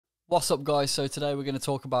What's up, guys? So today we're going to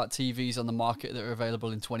talk about TVs on the market that are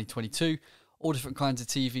available in 2022. All different kinds of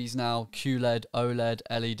TVs now: QLED, OLED,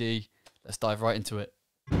 LED. Let's dive right into it.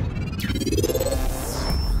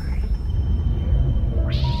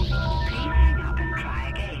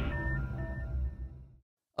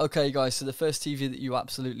 Okay guys, so the first TV that you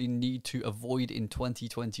absolutely need to avoid in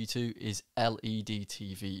 2022 is LED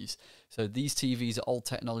TVs. So these TVs are old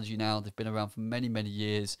technology now. They've been around for many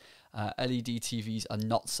years. LED TVs are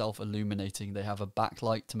not self-illuminating. They have a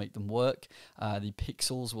backlight to make them work. The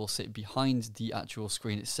pixels will sit behind the actual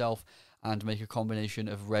screen itself and make a combination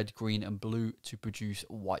of red, green and blue to produce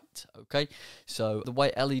white. Okay, so the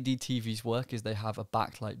way LED TVs work is they have a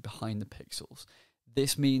backlight behind the pixels.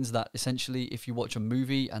 This means that essentially if you watch a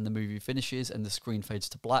movie and the movie finishes and the screen fades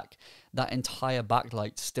to black, that entire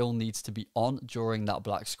backlight still needs to be on during that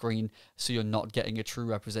black screen, so you're not getting a true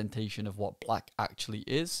representation of what black actually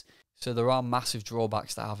is. So there are massive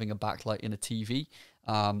drawbacks to having a backlight in a TV.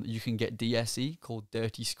 You can get DSE, called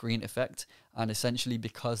dirty screen effect, and essentially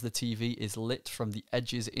because the TV is lit from the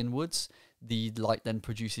edges inwards, the light then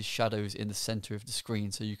produces shadows in the center of the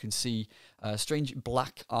screen. So you can see strange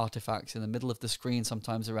black artifacts in the middle of the screen,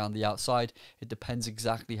 sometimes around the outside. It depends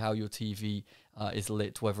exactly how your TV is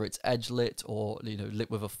lit, whether it's edge lit or lit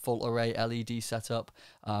with a full array LED setup.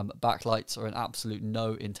 Backlights are an absolute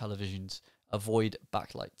no in televisions. Avoid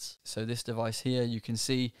backlights. So this device here, you can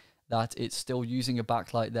see that it's still using a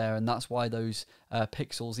backlight there, and that's why those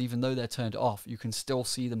pixels, even though they're turned off, you can still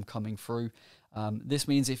see them coming through. This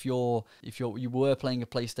means if you were playing a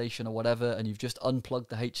PlayStation or whatever, and you've just unplugged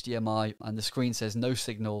the HDMI and the screen says no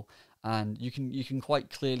signal, and you can quite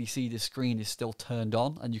clearly see the screen is still turned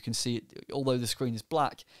on, and you can see it, although the screen is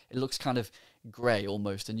black, it looks kind of grey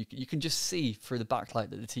almost, and you can just see through the backlight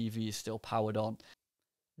that the TV is still powered on.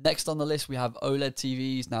 Next on the list, we have OLED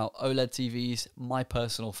TVs. Now, OLED TVs, my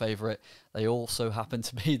personal favorite. They also happen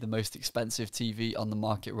to be the most expensive TV on the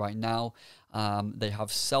market right now. They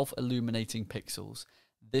have self-illuminating pixels.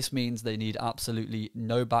 This means they need absolutely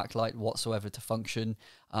no backlight whatsoever to function.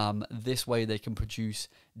 This way they can produce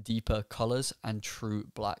deeper colors and true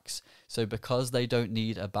blacks. So because they don't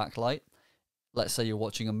need a backlight, let's say you're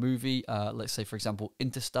watching a movie, let's say for example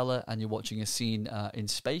Interstellar, and you're watching a scene in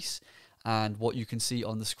space, and what you can see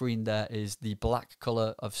on the screen there is the black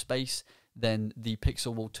color of space, then the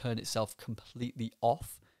pixel will turn itself completely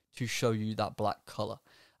off to show you that black color.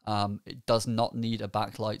 It does not need a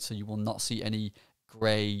backlight, so you will not see any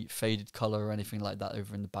gray faded color or anything like that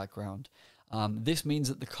over in the background. This means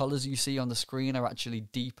that the colors you see on the screen are actually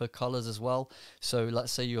deeper colors as well. So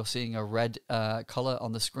let's say you're seeing a red color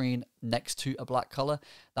on the screen next to a black color.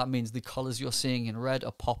 That means the colors you're seeing in red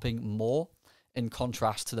are popping more in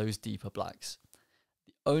contrast to those deeper blacks.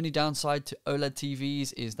 The only downside to OLED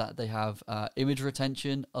TVs is that they have image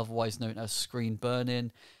retention, otherwise known as screen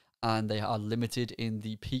burn-in, and they are limited in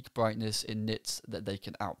the peak brightness in nits that they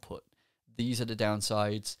can output. These are the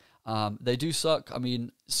downsides. They do suck. I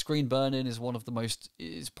mean, screen burn-in is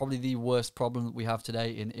is probably the worst problem that we have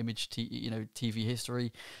today in TV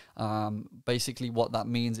history. Basically what that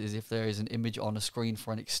means is if there is an image on a screen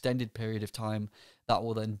for an extended period of time, that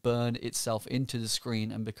will then burn itself into the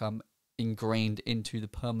screen and become ingrained into the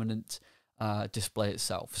permanent display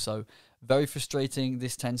itself. So very frustrating.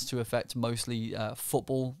 This tends to affect mostly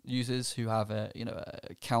football users who have a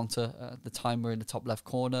counter, the timer in the top left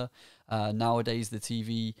corner. Nowadays the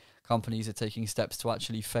TV companies are taking steps to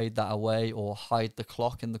actually fade that away or hide the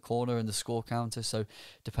clock in the corner and the score counter. So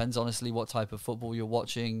depends honestly what type of football you're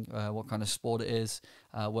watching, what kind of sport it is,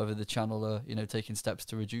 whether the channel are taking steps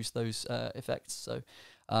to reduce those effects. So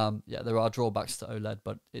yeah, there are drawbacks to OLED,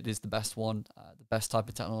 but it is the best one, the best type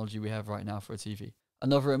of technology we have right now for a TV.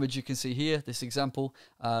 Another image you can see here, this example,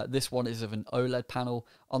 this one is of an OLED panel.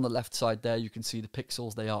 On the left side there, you can see the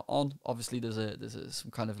pixels they are on. Obviously, there's some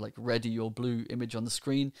kind of like reddy or blue image on the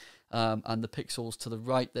screen, and the pixels to the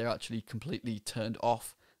right, they're actually completely turned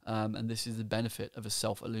off, and this is the benefit of a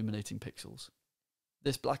self-illuminating pixels.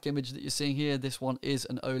 This black image that you're seeing here, this one is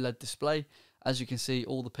an OLED display. As you can see,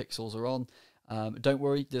 all the pixels are on. Don't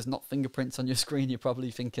worry, there's not fingerprints on your screen. You're probably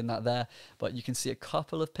thinking that there, but you can see a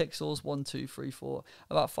couple of pixels, 1, 2, 3, 4,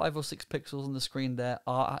 about 5 or 6 pixels on the screen there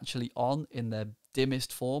are actually on in their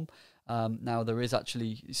dimmest form. Now there is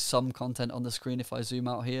actually some content on the screen. If I zoom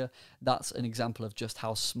out here, that's an example of just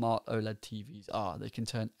how smart OLED TVs are. They can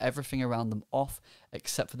turn everything around them off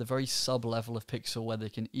except for the very sub level of pixel where they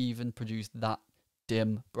can even produce that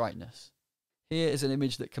dim brightness. Here is an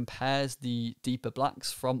image that compares the deeper blacks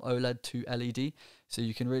from OLED to LED. So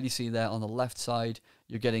you can really see there on the left side,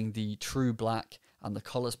 you're getting the true black and the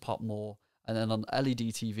colors pop more. And then on LED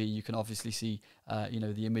TV, you can obviously see,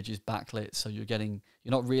 the image is backlit, so you're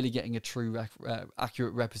not really getting a true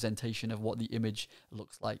accurate representation of what the image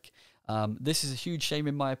looks like. This is a huge shame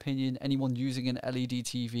in my opinion. Anyone using an LED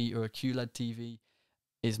TV or a QLED TV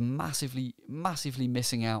is massively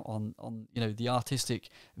missing out on the artistic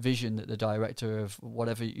vision that the director of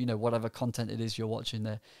whatever content it is you're watching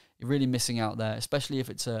there. You're really missing out there, especially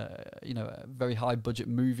if it's a very high budget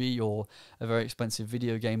movie or a very expensive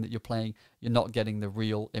video game that you're playing. You're not getting the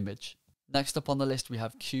real image. Next up on the list we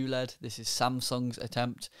have QLED. This is Samsung's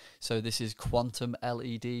attempt. So this is quantum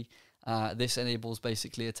LED. This enables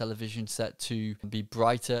basically a television set to be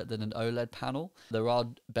brighter than an OLED panel. There are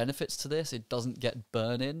benefits to this. It doesn't get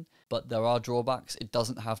burn-in, but there are drawbacks. It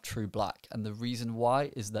doesn't have true black. And the reason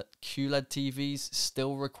why is that QLED TVs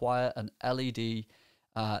still require an LED,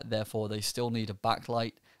 therefore they still need a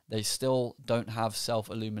backlight. They still don't have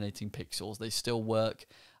self-illuminating pixels. They still work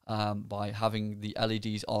by having the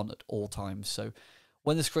LEDs on at all times. So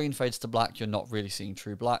when the screen fades to black, you're not really seeing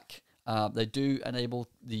true black. They do enable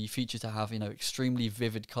the feature to have extremely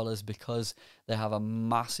vivid colors because they have a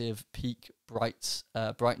massive peak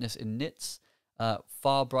brightness in nits,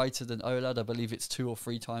 far brighter than OLED. I believe it's 2 or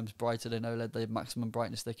 3 times brighter than OLED, the maximum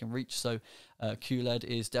brightness they can reach. So QLED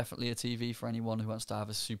is definitely a TV for anyone who wants to have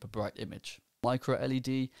a super bright image. Micro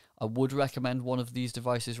LED, I would recommend one of these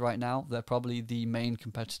devices right now. They're probably the main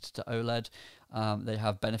competitor to OLED. They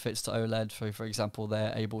have benefits to OLED. For example,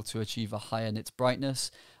 they're able to achieve a higher nits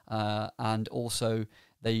brightness, and also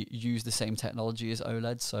they use the same technology as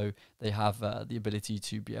OLED, so they have the ability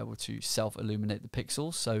to be able to self-illuminate the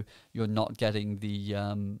pixels, so you're not getting the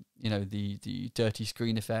the dirty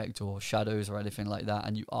screen effect or shadows or anything like that,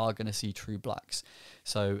 and you are going to see true blacks.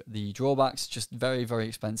 So the drawbacks, just very, very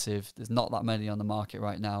expensive. There's not that many on the market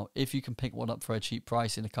right now. If you can pick one up for a cheap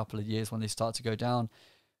price in a couple of years when they start to go down,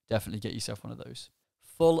 definitely get yourself one of those.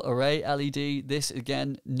 Full array LED, this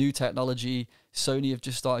again, new technology. Sony have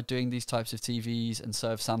just started doing these types of TVs, and so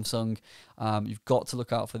have Samsung. You've got to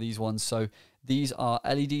look out for these ones. So these are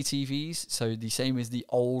LED TVs, so the same as the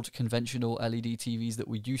old conventional LED TVs that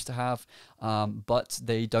we used to have, but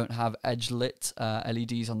they don't have edge lit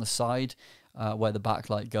LEDs on the side where the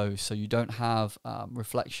backlight goes. So you don't have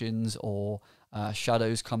reflections or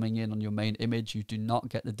shadows coming in on your main image. You do not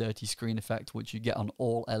get the dirty screen effect, which you get on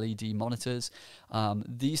all LED monitors.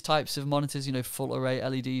 These types of monitors, full array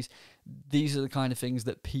LEDs, these are the kind of things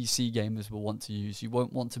that PC gamers will want to use. You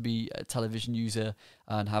won't want to be a television user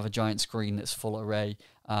and have a giant screen that's full array.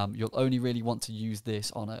 You'll only really want to use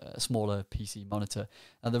this on a smaller PC monitor.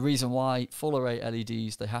 And the reason why full array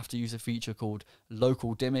LEDs, they have to use a feature called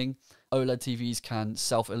local dimming. OLED TVs can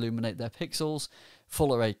self-illuminate their pixels,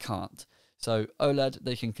 full array can't. So OLED,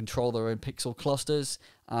 they can control their own pixel clusters,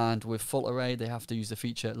 and with full array, they have to use the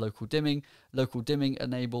feature local dimming. Local dimming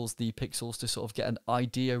enables the pixels to sort of get an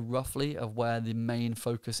idea roughly of where the main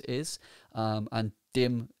focus is, and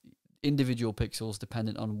dim individual pixels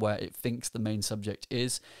dependent on where it thinks the main subject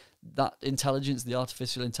is. That intelligence, the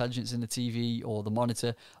artificial intelligence in the TV or the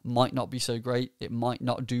monitor, might not be so great. It might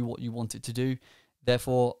not do what you want it to do.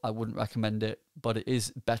 Therefore, I wouldn't recommend it, but it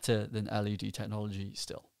is better than LED technology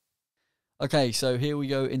still. Okay, so here we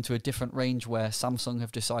go into a different range where Samsung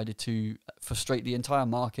have decided to frustrate the entire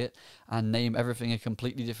market and name everything a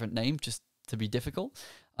completely different name just to be difficult.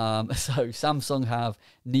 So Samsung have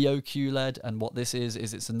Neo QLED, and what this is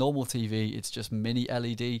it's a normal TV. It's just mini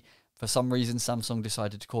LED. For some reason, Samsung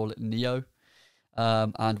decided to call it Neo.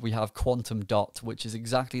 And we have Quantum Dot, which is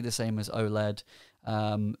exactly the same as OLED.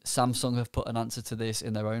 Samsung have put an answer to this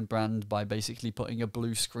in their own brand by basically putting a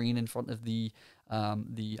blue screen in front of the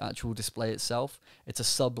actual display itself. It's a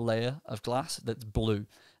sub layer of glass that's blue.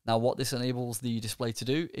 Now what this enables the display to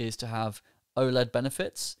do is to have OLED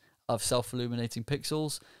benefits of self-illuminating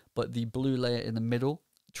pixels, but the blue layer in the middle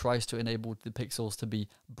tries to enable the pixels to be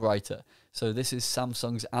brighter. So this is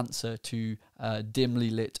Samsung's answer to dimly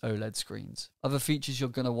lit OLED screens. Other features you're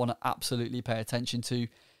going to want to absolutely pay attention to: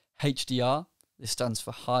 HDR. This stands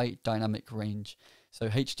for High Dynamic Range. So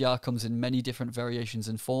HDR comes in many different variations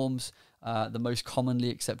and forms. The most commonly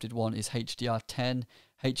accepted one is HDR10,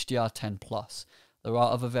 HDR10+. There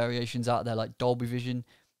are other variations out there like Dolby Vision.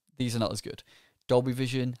 These are not as good. Dolby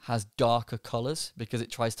Vision has darker colors because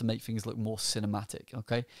it tries to make things look more cinematic,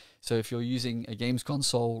 okay? So if you're using a games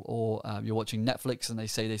console or you're watching Netflix and they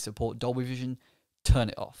say they support Dolby Vision, turn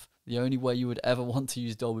it off. The only way you would ever want to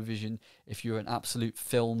use Dolby Vision if you're an absolute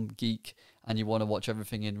film geek and you want to watch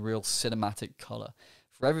everything in real cinematic color.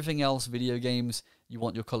 For everything else, video games, you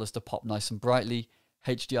want your colors to pop nice and brightly.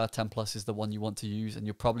 HDR10+ is the one you want to use, and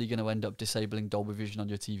you're probably going to end up disabling Dolby Vision on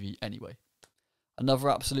your TV anyway.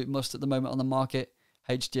 Another absolute must at the moment on the market,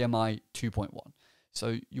 HDMI 2.1.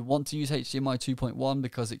 So you want to use HDMI 2.1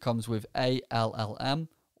 because it comes with ALLM,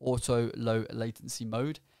 auto low latency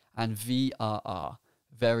mode, and VRR,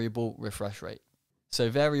 variable refresh rate.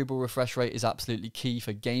 So variable refresh rate is absolutely key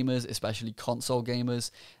for gamers, especially console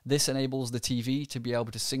gamers. This enables the TV to be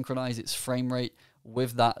able to synchronize its frame rate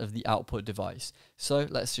with that of the output device. So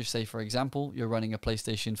let's just say, for example, you're running a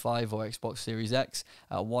PlayStation 5 or Xbox Series X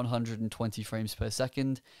at 120 frames per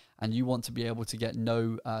second, and you want to be able to get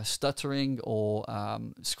no stuttering or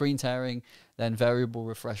screen tearing, then variable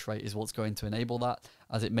refresh rate is what's going to enable that,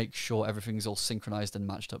 as it makes sure everything's all synchronized and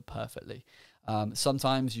matched up perfectly.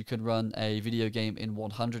 Sometimes you can run a video game in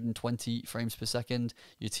 120 frames per second.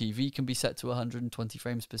 Your TV can be set to 120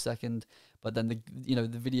 frames per second, but then the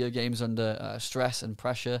video game's under stress and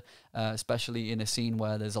pressure, especially in a scene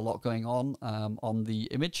where there's a lot going on the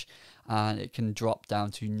image, and it can drop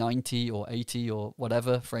down to 90 or 80 or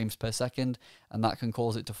whatever frames per second, and that can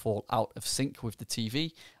cause it to fall out of sync with the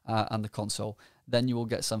TV and the console. Then you will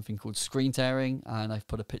get something called screen tearing, and I've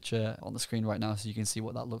put a picture on the screen right now so you can see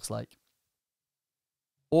what that looks like.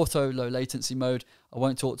 Auto low latency mode, I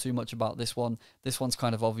won't talk too much about this one. This one's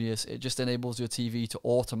kind of obvious. It just enables your TV to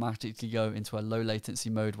automatically go into a low latency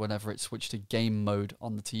mode whenever it's switched to game mode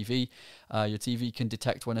on the TV. Your TV can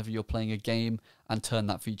detect whenever you're playing a game and turn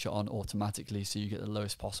that feature on automatically so you get the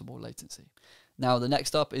lowest possible latency. Now the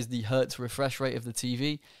next up is the hertz refresh rate of the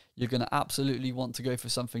TV. You're going to absolutely want to go for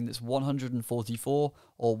something that's 144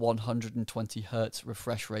 or 120 hertz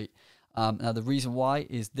refresh rate. Now the reason why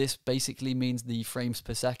is this basically means the frames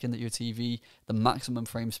per second that your TV, the maximum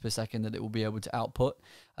frames per second that it will be able to output.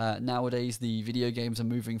 Nowadays the video games are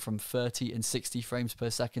moving from 30 and 60 frames per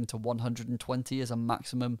second to 120 as a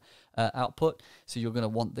maximum output. So you're going to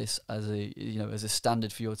want this as a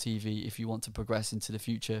standard for your TV if you want to progress into the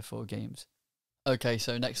future for games. Okay,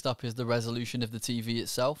 so next up is the resolution of the TV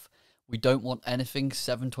itself. We don't want anything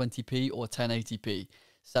 720p or 1080p.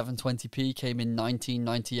 720p came in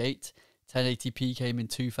 1998, 1080p came in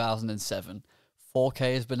 2007.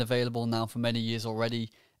 4K has been available now for many years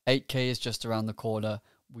already. 8K is just around the corner.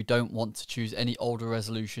 We don't want to choose any older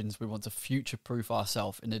resolutions. We want to future-proof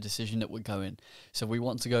ourselves in the decision that we're going. So we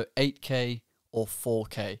want to go 8K or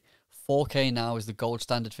 4K. 4K now is the gold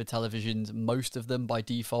standard for televisions. Most of them by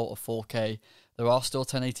default are 4K. There are still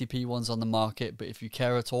 1080p ones on the market, but if you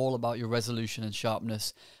care at all about your resolution and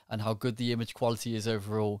sharpness and how good the image quality is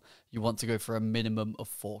overall, you want to go for a minimum of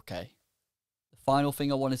 4K. The final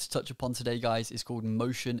thing I wanted to touch upon today, guys, is called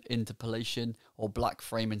motion interpolation or black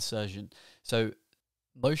frame insertion. So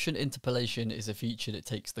motion interpolation is a feature that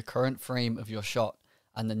takes the current frame of your shot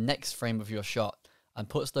and the next frame of your shot and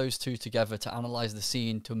puts those two together to analyze the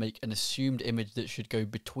scene to make an assumed image that should go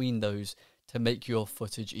between those to make your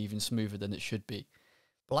footage even smoother than it should be.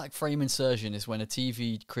 Black frame insertion is when a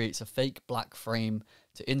TV creates a fake black frame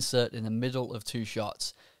to insert in the middle of two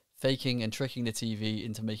shots, faking and tricking the TV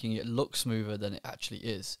into making it look smoother than it actually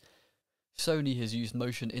is. Sony has used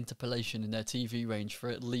motion interpolation in their TV range for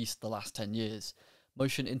at least the last 10 years.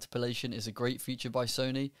 Motion interpolation is a great feature by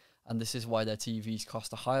Sony, and this is why their TVs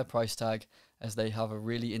cost a higher price tag, as they have a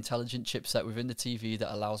really intelligent chipset within the TV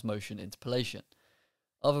that allows motion interpolation.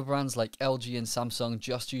 Other brands like LG and Samsung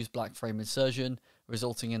just use black frame insertion,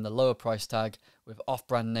 resulting in the lower price tag, with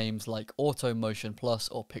off-brand names like Auto Motion Plus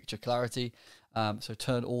or Picture Clarity. So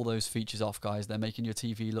turn all those features off, guys. They're making your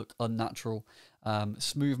TV look unnatural.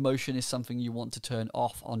 Smooth motion is something you want to turn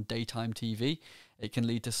off on daytime TV. It can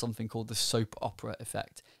lead to something called the soap opera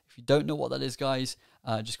effect. If you don't know what that is, guys,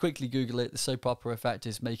 just quickly Google it. The soap opera effect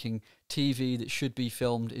is making TV that should be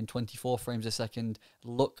filmed in 24 frames a second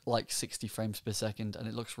look like 60 frames per second, and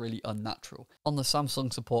it looks really unnatural. On the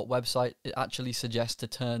Samsung support website, it actually suggests to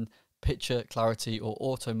turn Picture Clarity or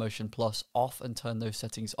Auto Motion Plus off and turn those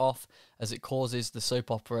settings off, as it causes the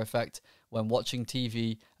soap opera effect when watching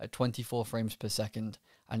TV at 24 frames per second,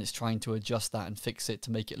 and it's trying to adjust that and fix it to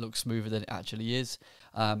make it look smoother than it actually is.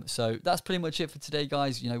 So that's pretty much it for today,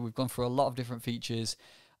 guys. We've gone through a lot of different features.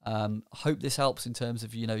 I hope this helps in terms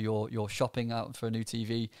of your shopping out for a new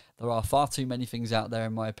TV. There are far too many things out there,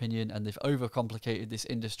 in my opinion, and they've overcomplicated this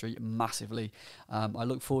industry massively. I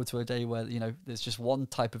look forward to a day where there's just one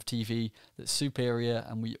type of TV that's superior,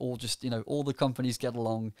 and we all just all the companies get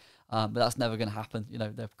along. But that's never going to happen.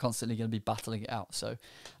 They're constantly going to be battling it out. So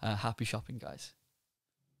happy shopping, guys.